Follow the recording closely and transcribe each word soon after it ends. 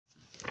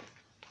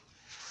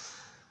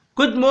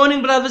Good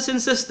morning, brothers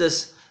and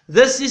sisters.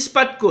 This is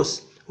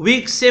Padkos,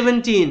 week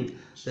 17.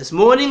 This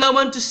morning I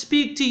want to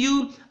speak to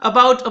you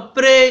about a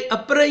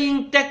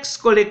praying tax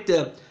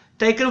collector,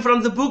 taken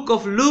from the book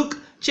of Luke,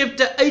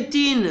 chapter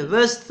 18,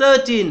 verse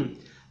 13.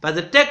 But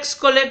the tax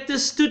collector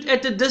stood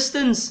at a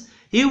distance.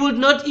 He would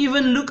not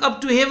even look up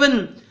to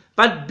heaven,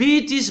 but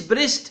beat his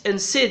breast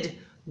and said,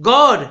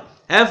 God,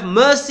 have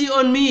mercy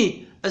on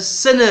me, a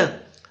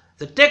sinner.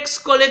 The tax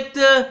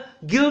collector,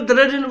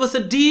 guilt-ridden with a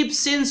deep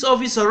sense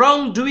of his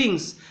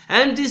wrongdoings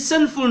and his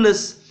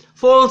sinfulness,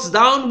 falls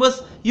down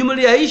with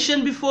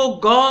humiliation before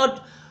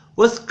God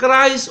with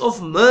cries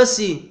of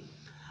mercy.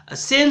 A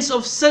sense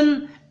of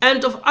sin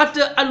and of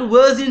utter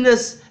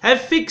unworthiness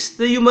have fixed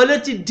the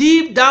humility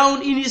deep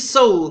down in his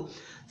soul.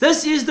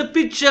 This is the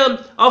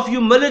picture of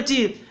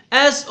humility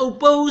as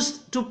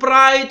opposed to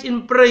pride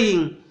in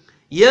praying.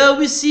 Here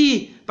we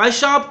see, by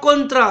sharp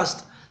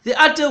contrast, the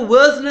utter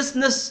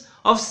worthlessness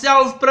of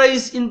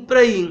self-praise in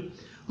praying.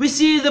 We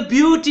see the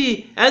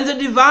beauty and the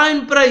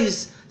divine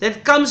praise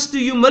that comes to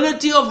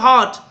humility of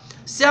heart,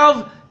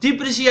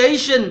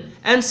 self-depreciation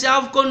and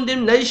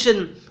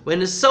self-condemnation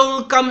when a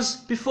soul comes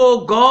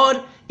before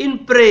God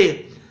in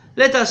prayer.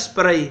 Let us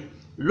pray.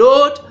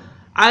 Lord,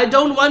 I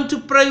don't want to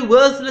pray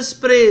worthless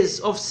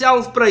prayers of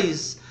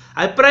self-praise.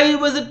 I pray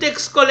with the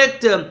tax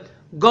collector,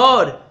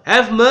 God,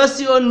 have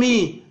mercy on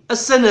me, a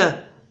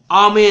sinner.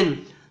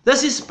 Amen.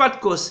 This is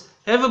Padkos.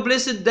 Have a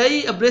blessed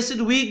day, a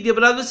blessed week, dear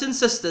brothers and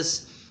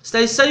sisters.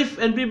 Stay safe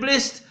and be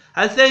blessed.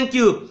 I thank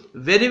you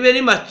very, very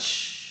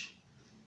much.